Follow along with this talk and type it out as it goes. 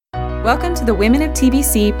Welcome to the Women of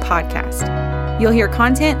TBC podcast. You'll hear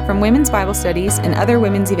content from women's Bible studies and other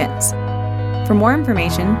women's events. For more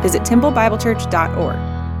information, visit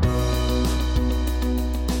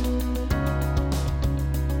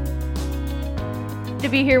templebiblechurch.org. To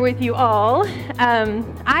be here with you all. I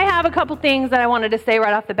have a couple things that I wanted to say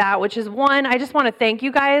right off the bat, which is one, I just want to thank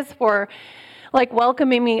you guys for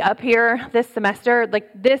welcoming me up here this semester.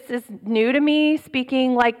 This is new to me,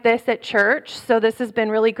 speaking like this at church, so this has been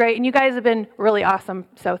really great, and you guys have been really awesome,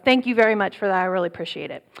 so thank you very much for that. I really appreciate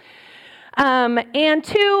it. And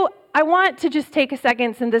two, I want to just take a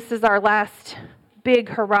second, since this is our last big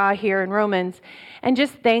hurrah here in Romans, and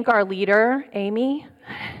just thank our leader, Amy.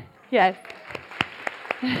 Yes.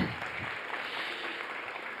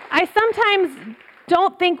 I sometimes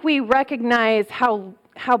don't think we recognize how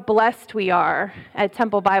blessed we are at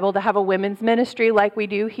Temple Bible to have a women's ministry like we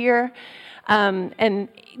do here. And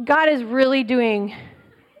God is really doing...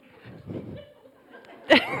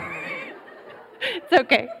 It's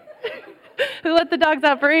okay. Who let the dogs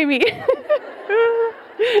out for Amy?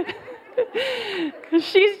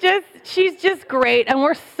 She's just great, and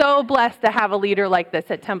we're so blessed to have a leader like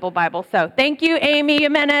this at Temple Bible. So thank you, Amy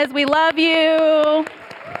Jimenez. We love you.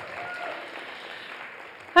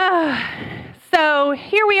 So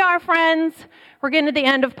here we are, friends. We're getting to the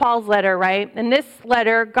end of Paul's letter, right? In this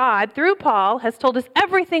letter, God, through Paul, has told us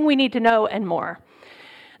everything we need to know and more.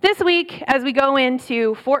 This week, as we go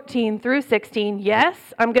into 14 through 16, yes,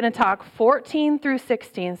 I'm going to talk 14 through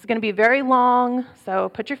 16. It's going to be very long, so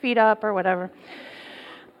put your feet up or whatever.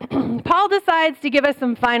 Paul decides to give us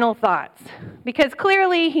some final thoughts, because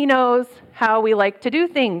clearly he knows how we like to do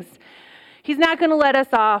things. He's not going to let us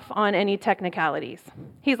off on any technicalities.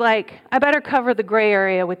 He's like, I better cover the gray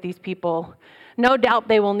area with these people. No doubt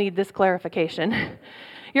they will need this clarification.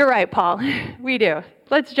 You're right, Paul. We do.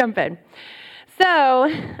 Let's jump in.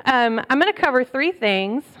 So I'm going to cover three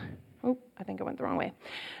things. Oh, I think I went the wrong way.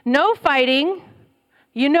 No fighting,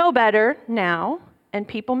 you know better now, and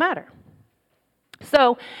people matter.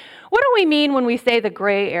 So what do we mean when we say the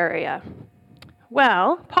gray area?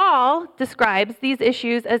 Well, Paul describes these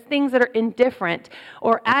issues as things that are indifferent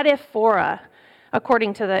or adiaphora.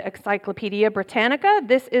 According to the Encyclopedia Britannica,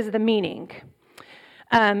 this is the meaning.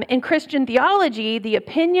 In Christian theology, the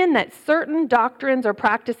opinion that certain doctrines or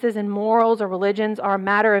practices in morals or religions are a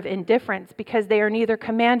matter of indifference because they are neither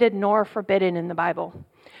commanded nor forbidden in the Bible.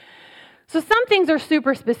 So some things are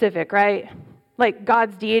super specific, right? Like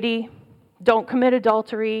God's deity, don't commit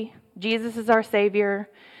adultery, Jesus is our Savior.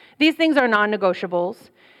 These things are non-negotiables,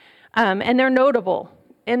 and they're notable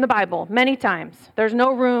in the Bible many times. There's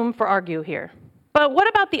no room for argue here. But what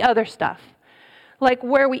about the other stuff? Like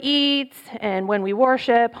where we eat and when we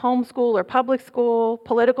worship, homeschool or public school,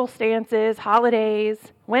 political stances, holidays,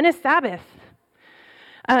 when is Sabbath?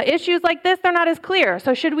 Issues like this, they're not as clear.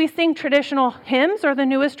 So should we sing traditional hymns or the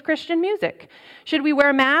newest Christian music? Should we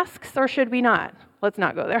wear masks or should we not? Let's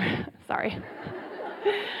not go there. Sorry.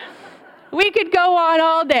 We could go on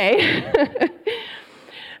all day.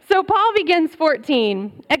 So Paul begins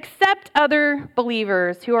 14, accept other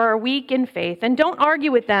believers who are weak in faith and don't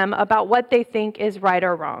argue with them about what they think is right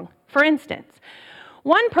or wrong. For instance,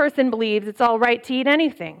 one person believes it's all right to eat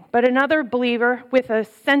anything, but another believer with a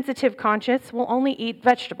sensitive conscience will only eat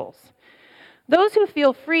vegetables. Those who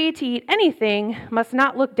feel free to eat anything must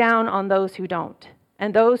not look down on those who don't,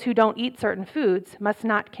 and those who don't eat certain foods must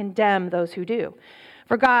not condemn those who do,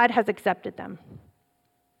 for God has accepted them.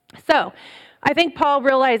 So, I think Paul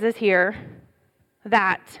realizes here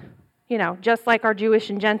that, just like our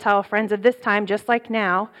Jewish and Gentile friends of this time, just like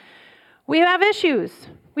now, we have issues.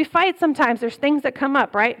 We fight sometimes. There's things that come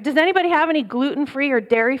up, right? Does anybody have any gluten-free or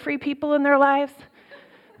dairy-free people in their lives?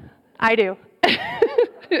 I do.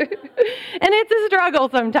 And it's a struggle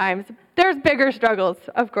sometimes. There's bigger struggles,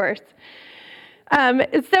 of course.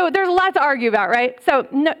 So there's a lot to argue about, right? So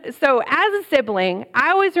as a sibling,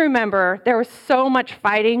 I always remember there was so much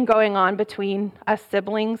fighting going on between us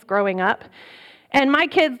siblings growing up. And my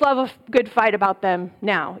kids love a good fight about them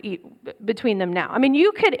now, between them now. I mean,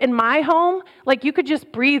 you could, in my home, you could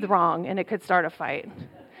just breathe wrong and it could start a fight.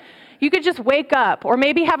 You could just wake up or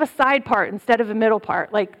maybe have a side part instead of a middle part.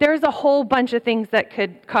 There's a whole bunch of things that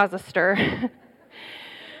could cause a stir.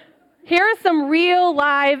 Here is some real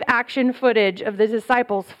live action footage of the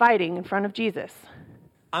disciples fighting in front of Jesus.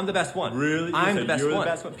 I'm the best one. Really? I'm You the said best you're the one.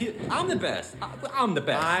 best one? I'm the best. I'm the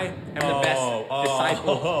best. I am the Oh, best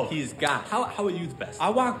disciple he's got. How are you the best?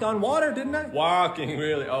 I walked on water, didn't I? Walking,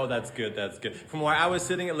 really? Oh, that's good, that's good. From where I was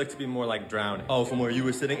sitting, it looked to be more like drowning. Oh, from where you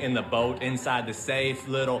were sitting in the boat, inside the safe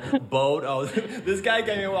little boat. Oh, this guy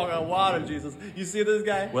can't even walk on water, Jesus. You see this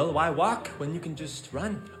guy? Well, why walk when you can just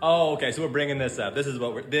run? Oh, okay, so we're bringing this up. This is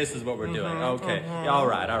what we're doing. Okay, Yeah, all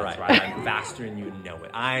right. That's right. I'm faster and you know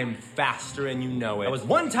it. I'm faster and you know it. There was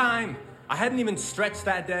one time, I hadn't even stretched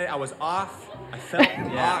that day. I was off. I felt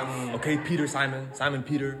off. Okay, Peter, Simon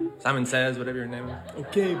Peter. Simon Says, whatever your name is.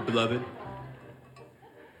 Okay, beloved.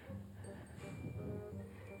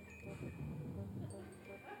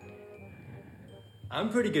 I'm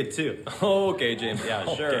pretty good too. Okay, James. Yeah,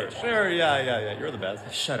 sure. Okay. Sure, yeah. You're the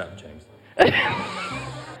best. Shut up, James.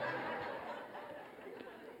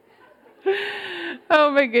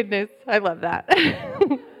 Oh my goodness, I love that.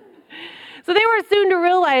 So they were soon to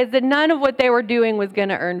realize that none of what they were doing was going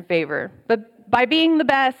to earn favor. But by being the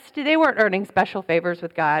best, they weren't earning special favors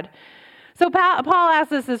with God. So Paul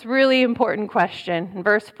asks us this really important question in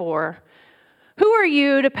verse 4. Who are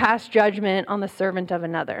you to pass judgment on the servant of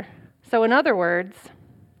another? So in other words,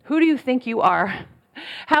 who do you think you are?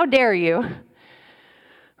 How dare you?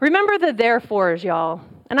 Remember the therefores, y'all.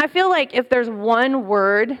 And I feel like if there's one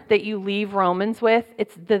word that you leave Romans with,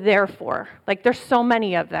 it's the therefore. Like there's so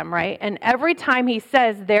many of them, right? And every time he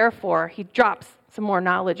says therefore, he drops some more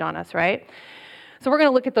knowledge on us, right? So we're going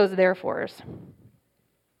to look at those therefores.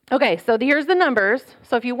 Okay, so here's the numbers.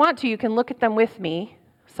 So if you want to, you can look at them with me.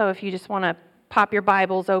 So if you just want to pop your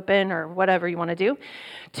Bibles open or whatever you want to do.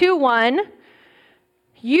 2:1,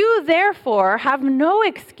 you therefore have no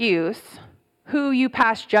excuse who you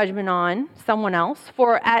pass judgment on, someone else,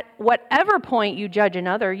 for at whatever point you judge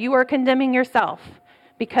another, you are condemning yourself,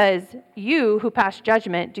 because you who pass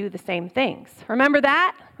judgment do the same things. Remember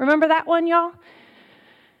that? Remember that one, y'all?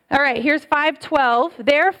 All right, here's 5:12.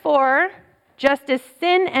 Therefore, just as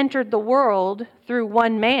sin entered the world through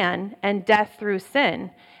one man, and death through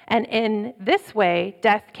sin, and in this way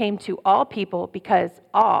death came to all people because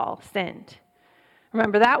all sinned.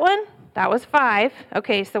 Remember that one? That was 5.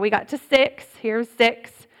 Okay, so we got to 6. Here's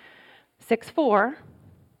 6. 6:4.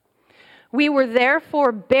 We were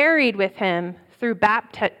therefore buried with him through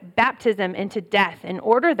baptism into death, in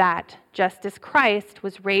order that, just as Christ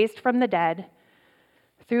was raised from the dead,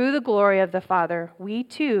 through the glory of the Father, we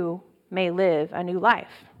too may live a new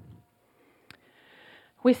life.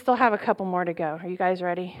 We still have a couple more to go. Are you guys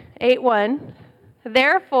ready? 8:1.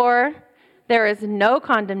 Therefore, there is no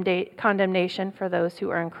condemnation for those who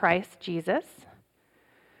are in Christ Jesus.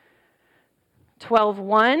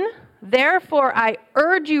 12:1. Therefore, I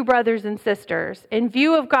urge you, brothers and sisters, in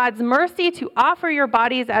view of God's mercy, to offer your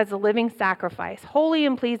bodies as a living sacrifice, holy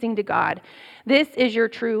and pleasing to God. This is your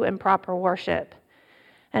true and proper worship.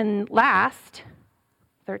 And last,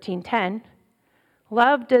 13:10,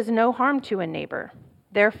 love does no harm to a neighbor.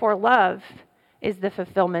 Therefore, love is the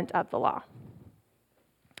fulfillment of the law.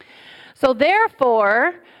 So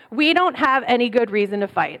therefore, we don't have any good reason to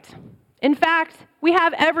fight. In fact, we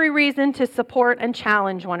have every reason to support and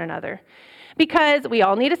challenge one another, because we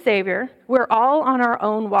all need a Savior. We're all on our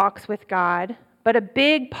own walks with God, but a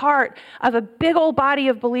big part of a big old body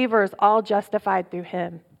of believers, all justified through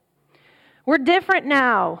Him. We're different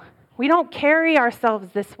now. We don't carry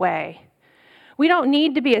ourselves this way. We don't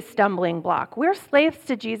need to be a stumbling block. We're slaves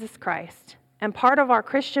to Jesus Christ, and part of our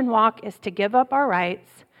Christian walk is to give up our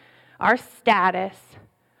rights, our status,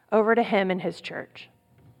 over to Him and His church.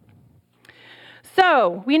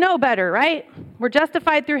 So, we know better, right? We're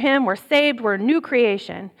justified through Him, we're saved, we're a new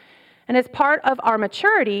creation. And as part of our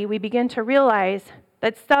maturity, we begin to realize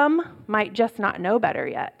that some might just not know better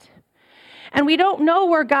yet. And we don't know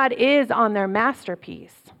where God is on their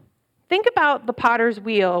masterpiece. Think about the potter's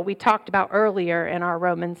wheel we talked about earlier in our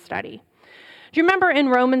Romans study. Do you remember in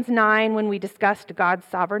Romans 9 when we discussed God's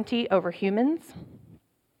sovereignty over humans?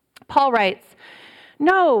 Paul writes,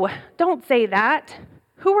 "No, don't say that.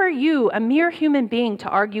 Who are you, a mere human being, to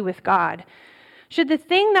argue with God? Should the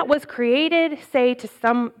thing that was created say to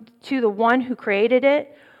the one who created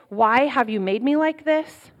it, 'Why have you made me like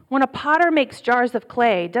this?' When a potter makes jars of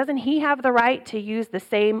clay, doesn't he have the right to use the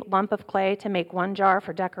same lump of clay to make one jar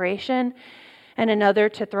for decoration and another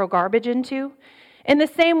to throw garbage into? In the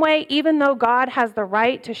same way, even though God has the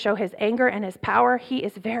right to show His anger and His power, He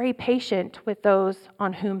is very patient with those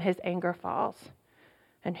on whom His anger falls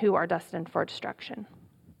and who are destined for destruction."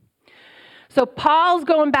 So Paul's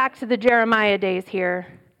going back to the Jeremiah days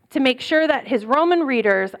here to make sure that his Roman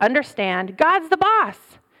readers understand God's the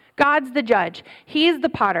boss. God's the judge. He's the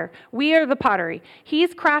potter. We are the pottery.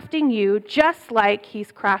 He's crafting you just like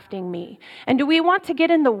he's crafting me. And do we want to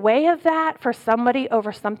get in the way of that for somebody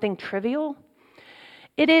over something trivial?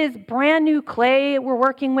 It is brand new clay we're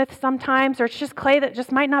working with sometimes, or it's just clay that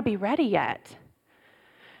just might not be ready yet.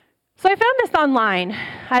 So I found this online.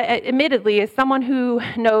 Admittedly, as someone who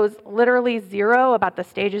knows literally zero about the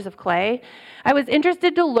stages of clay, I was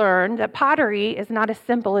interested to learn that pottery is not as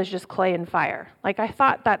simple as just clay and fire. Like, I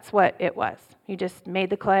thought that's what it was. You just made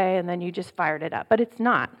the clay and then you just fired it up, but it's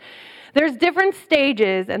not. There's different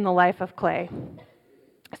stages in the life of clay.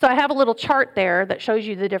 So I have a little chart there that shows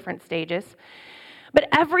you the different stages. But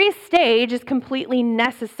every stage is completely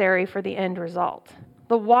necessary for the end result.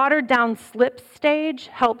 The watered down slip stage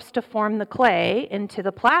helps to form the clay into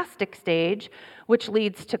the plastic stage, which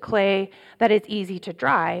leads to clay that is easy to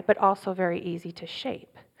dry, but also very easy to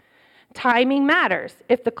shape. Timing matters.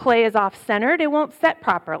 If the clay is off-centered, it won't set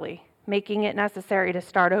properly, making it necessary to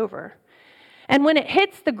start over. And when it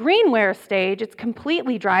hits the greenware stage, it's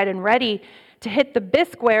completely dried and ready to hit the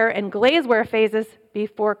bisqueware and glazeware phases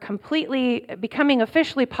before completely becoming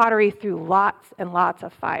officially pottery through lots and lots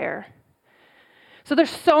of fire. So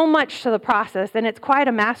there's so much to the process, and it's quite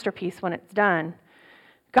a masterpiece when it's done.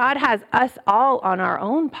 God has us all on our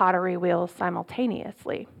own pottery wheels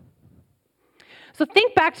simultaneously. So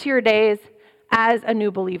think back to your days as a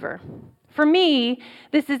new believer. For me,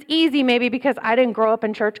 this is easy maybe because I didn't grow up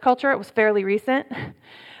in church culture. It was fairly recent.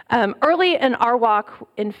 Early in our walk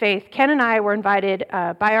in faith, Ken and I were invited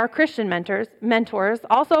by our Christian mentors,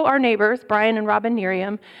 also our neighbors, Brian and Robin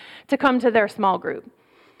Nerium, to come to their small group.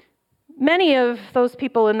 Many of those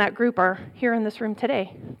people in that group are here in this room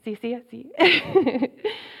today. CCSC.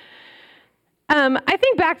 I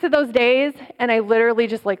think back to those days, and I literally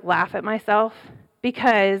just laugh at myself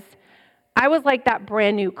because I was like that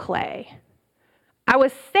brand new clay. I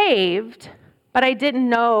was saved, but I didn't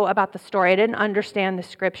know about the story. I didn't understand the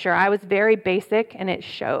scripture. I was very basic, and it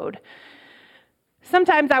showed.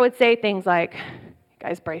 Sometimes I would say things like,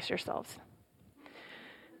 guys, brace yourselves.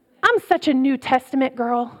 I'm such a New Testament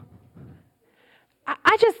girl.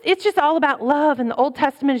 It's just all about love, and the Old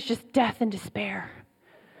Testament is just death and despair.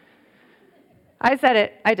 I said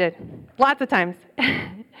it. I did. Lots of times.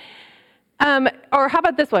 Or how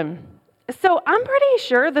about this one? So I'm pretty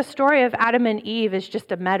sure the story of Adam and Eve is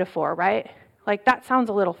just a metaphor, right? That sounds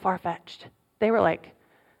a little far-fetched. They were like,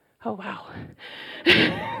 oh, wow.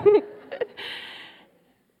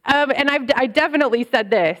 And I definitely said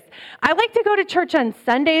this. I like to go to church on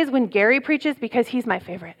Sundays when Gary preaches because he's my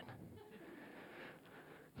favorite.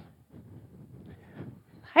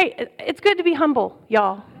 Hey, it's good to be humble,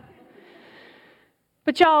 y'all.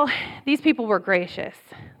 But y'all, these people were gracious.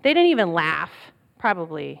 They didn't even laugh,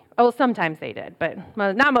 probably. Oh, sometimes they did, but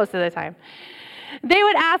not most of the time. They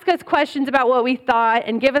would ask us questions about what we thought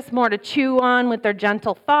and give us more to chew on with their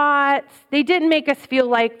gentle thoughts. They didn't make us feel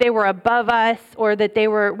like they were above us or that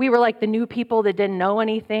we were like the new people that didn't know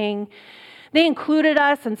anything. They included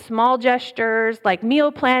us in small gestures like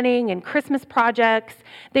meal planning and Christmas projects.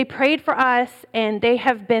 They prayed for us, and they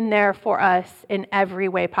have been there for us in every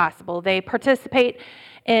way possible. They participate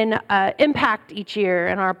in Impact each year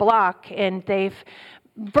in our block, and they've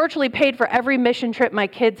virtually paid for every mission trip my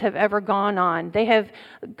kids have ever gone on. They have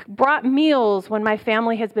brought meals when my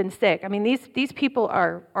family has been sick. I mean, these people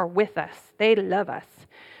are with us. They love us.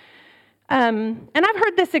 And I've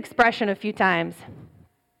heard this expression a few times.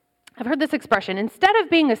 Instead of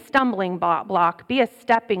being a stumbling block, be a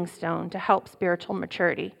stepping stone to help spiritual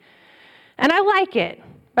maturity. And I like it,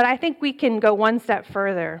 but I think we can go one step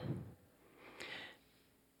further.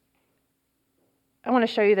 I want to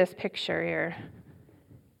show you this picture here.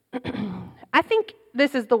 I think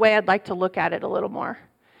this is the way I'd like to look at it a little more.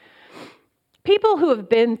 People who have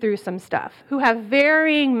been through some stuff, who have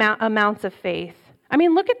varying amounts of faith. I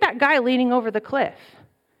mean, look at that guy leaning over the cliff.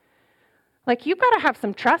 You've got to have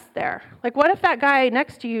some trust there. What if that guy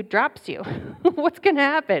next to you drops you? What's going to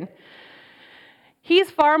happen?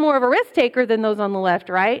 He's far more of a risk taker than those on the left,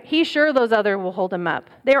 right? He's sure those others will hold him up.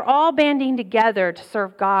 They're all banding together to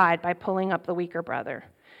serve God by pulling up the weaker brother.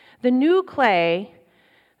 The new clay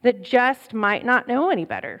that just might not know any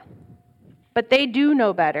better. But they do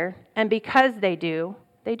know better, and because they do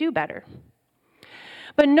better.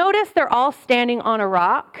 But notice they're all standing on a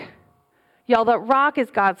rock. Y'all, the rock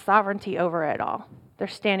is God's sovereignty over it all. They're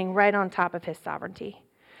standing right on top of his sovereignty.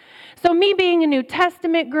 So me being a New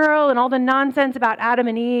Testament girl and all the nonsense about Adam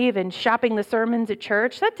and Eve and shopping the sermons at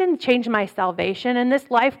church, that didn't change my salvation, and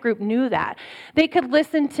this life group knew that. They could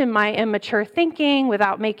listen to my immature thinking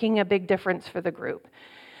without making a big difference for the group.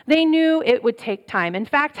 They knew it would take time. In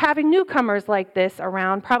fact, having newcomers like this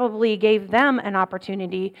around probably gave them an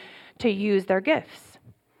opportunity to use their gifts.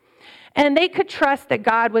 And they could trust that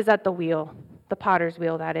God was at the wheel, the potter's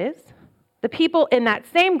wheel, that is. The people in that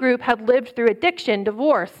same group had lived through addiction,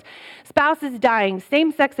 divorce, spouses dying,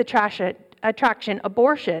 same-sex attraction,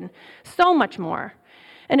 abortion, so much more.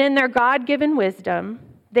 And in their God-given wisdom,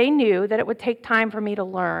 they knew that it would take time for me to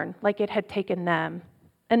learn, like it had taken them.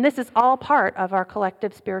 And this is all part of our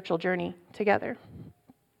collective spiritual journey together.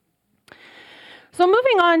 So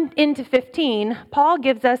moving on into 15, Paul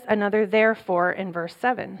gives us another therefore in verse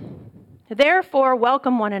 7. Therefore,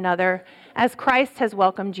 welcome one another as Christ has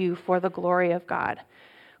welcomed you for the glory of God.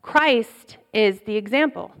 Christ is the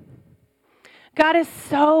example. God is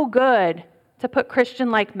so good to put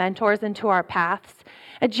Christian-like mentors into our paths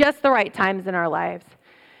at just the right times in our lives.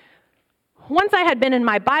 Once I had been in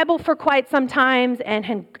my Bible for quite some time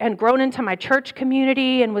and grown into my church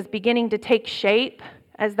community and was beginning to take shape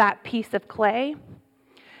as that piece of clay,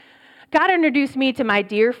 God introduced me to my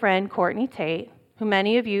dear friend Courtney Tate, who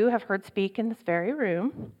many of you have heard speak in this very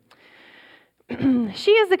room.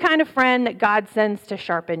 She is the kind of friend that God sends to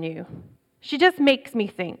sharpen you. She just makes me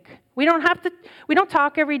think. We don't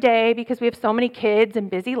talk every day because we have so many kids and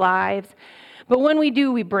busy lives, but when we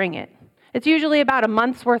do, we bring it. It's usually about a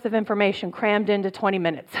month's worth of information crammed into 20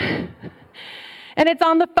 minutes. And it's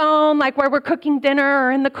on the phone, like where we're cooking dinner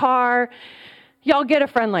or in the car. Y'all get a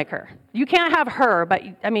friend like her. You can't have her, but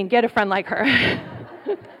get a friend like her.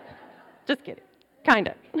 Just kidding. Kind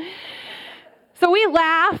of. So we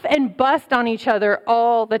laugh and bust on each other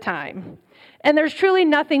all the time. And there's truly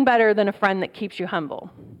nothing better than a friend that keeps you humble.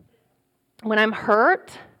 When I'm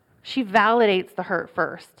hurt, she validates the hurt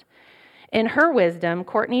first. In her wisdom,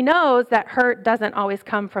 Courtney knows that hurt doesn't always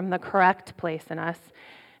come from the correct place in us,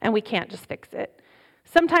 and we can't just fix it.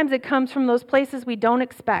 Sometimes it comes from those places we don't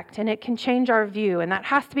expect, and it can change our view, and that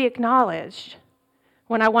has to be acknowledged.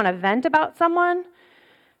 When I want to vent about someone,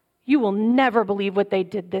 you will never believe what they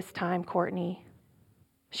did this time, Courtney.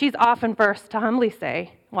 She's often first to humbly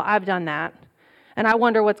say, well, I've done that, and I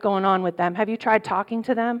wonder what's going on with them. Have you tried talking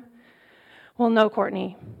to them? Well, no,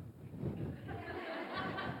 Courtney.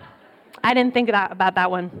 I didn't think about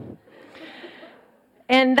that one.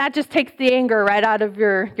 And that just takes the anger right out of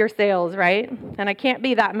your sails, right? And I can't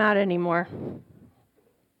be that mad anymore.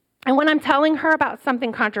 And when I'm telling her about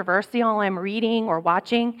something controversial I'm reading or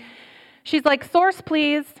watching, she's like, source,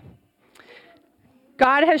 please.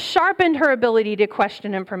 God has sharpened her ability to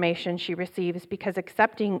question information she receives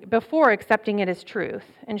before accepting it as truth.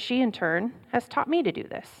 And she, in turn, has taught me to do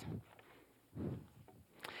this.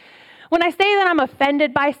 When I say that I'm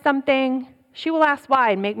offended by something, she will ask why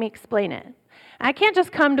and make me explain it. I can't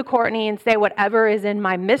just come to Courtney and say whatever is in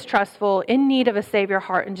my mistrustful, in need of a Savior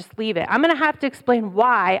heart and just leave it. I'm going to have to explain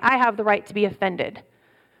why I have the right to be offended.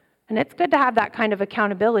 And it's good to have that kind of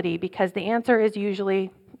accountability because the answer is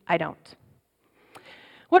usually, I don't.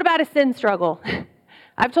 What about a sin struggle?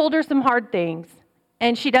 I've told her some hard things,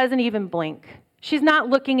 and she doesn't even blink. She's not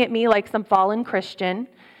looking at me like some fallen Christian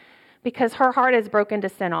because her heart is broken to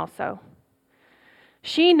sin also.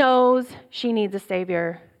 She knows she needs a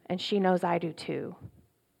Savior, and she knows I do too.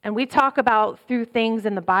 And we talk about through things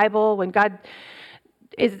in the Bible, when God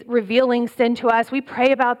is revealing sin to us, we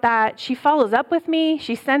pray about that. She follows up with me.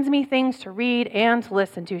 She sends me things to read and to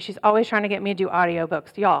listen to. She's always trying to get me to do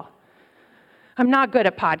audiobooks. Y'all, I'm not good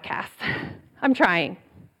at podcasts. I'm trying.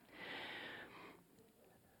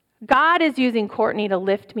 God is using Courtney to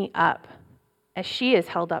lift me up as she is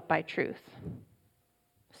held up by truth.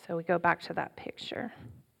 So we go back to that picture.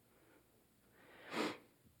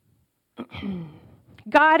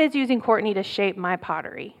 God is using Courtney to shape my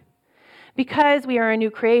pottery. Because we are a new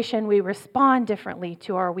creation, we respond differently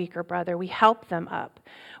to our weaker brother. We help them up.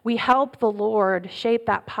 We help the Lord shape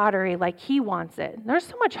that pottery like He wants it. And there's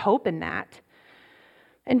so much hope in that.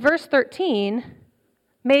 In verse 13,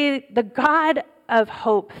 may the God of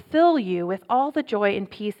hope fill you with all the joy and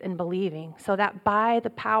peace in believing, so that by the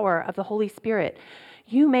power of the Holy Spirit,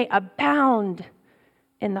 you may abound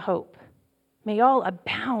in the hope. May y'all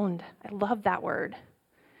abound. I love that word.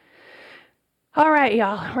 All right,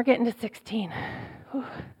 y'all, we're getting to 16. Whew.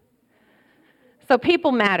 So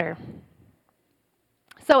people matter.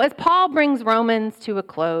 So as Paul brings Romans to a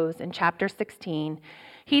close in chapter 16,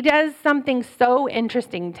 he does something so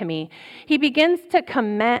interesting to me. He begins to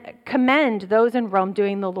commend those in Rome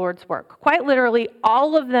doing the Lord's work. Quite literally,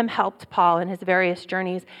 all of them helped Paul in his various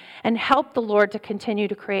journeys and helped the Lord to continue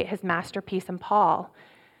to create His masterpiece in Paul.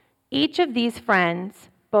 Each of these friends,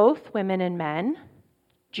 both women and men,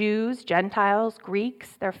 Jews, Gentiles,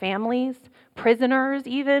 Greeks, their families, prisoners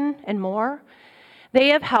even, and more, They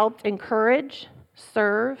have helped encourage,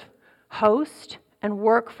 serve, host, and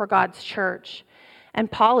work for God's church. And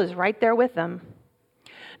Paul is right there with them.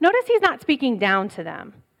 Notice he's not speaking down to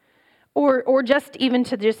them or just even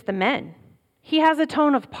to just the men. He has a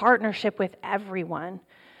tone of partnership with everyone,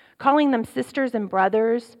 calling them sisters and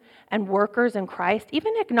brothers and workers in Christ,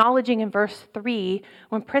 even acknowledging in verse 3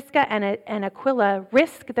 when Prisca and Aquila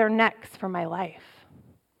risked their necks for my life.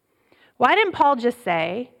 Why didn't Paul just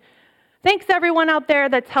say, thanks everyone out there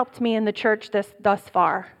that's helped me in the church thus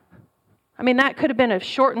far? I mean, that could have been a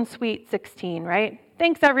short and sweet 16, right?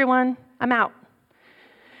 Thanks everyone, I'm out.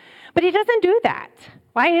 But he doesn't do that.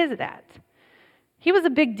 Why is that? He was a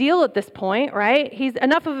big deal at this point, right? He's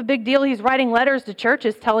enough of a big deal, he's writing letters to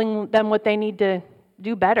churches telling them what they need to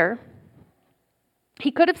do better.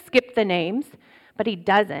 He could have skipped the names, but he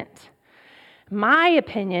doesn't. My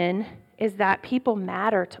opinion is that people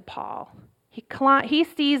matter to Paul. He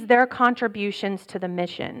sees their contributions to the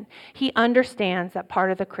mission. He understands that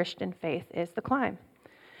part of the Christian faith is the climb.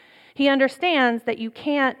 He understands that you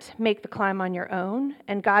can't make the climb on your own,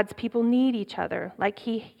 and God's people need each other, like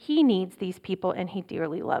he needs these people, and he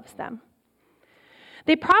dearly loves them.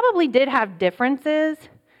 They probably did have differences,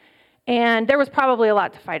 and there was probably a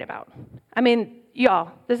lot to fight about. I mean,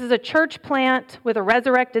 y'all, this is a church plant with a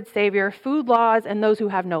resurrected Savior, food laws, and those who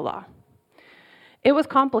have no law. It was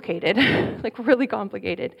complicated, like really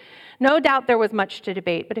complicated. No doubt there was much to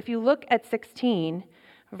debate, but if you look at 16,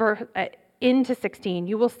 into 16,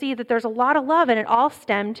 you will see that there's a lot of love, and it all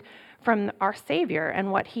stemmed from our Savior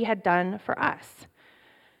and what he had done for us.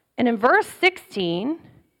 And in verse 16,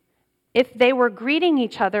 if they were greeting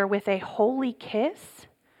each other with a holy kiss,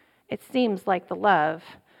 it seems like the love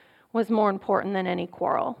was more important than any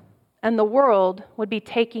quarrel. And the world would be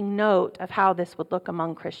taking note of how this would look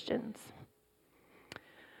among Christians.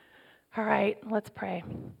 All right, let's pray.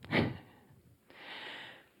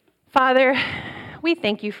 Father, we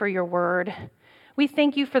thank you for your word. We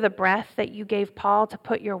thank you for the breath that you gave Paul to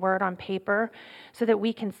put your word on paper so that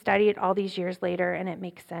we can study it all these years later and it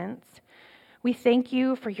makes sense. We thank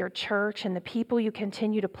you for your church and the people you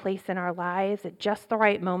continue to place in our lives at just the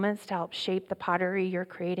right moments to help shape the pottery you're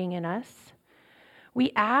creating in us.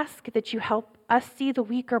 We ask that you help us see the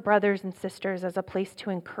weaker brothers and sisters as a place to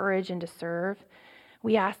encourage and to serve.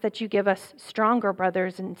 We ask that you give us stronger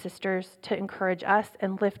brothers and sisters to encourage us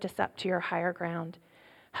and lift us up to your higher ground.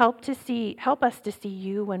 Help us to see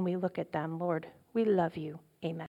you when we look at them, Lord. We love you. Amen.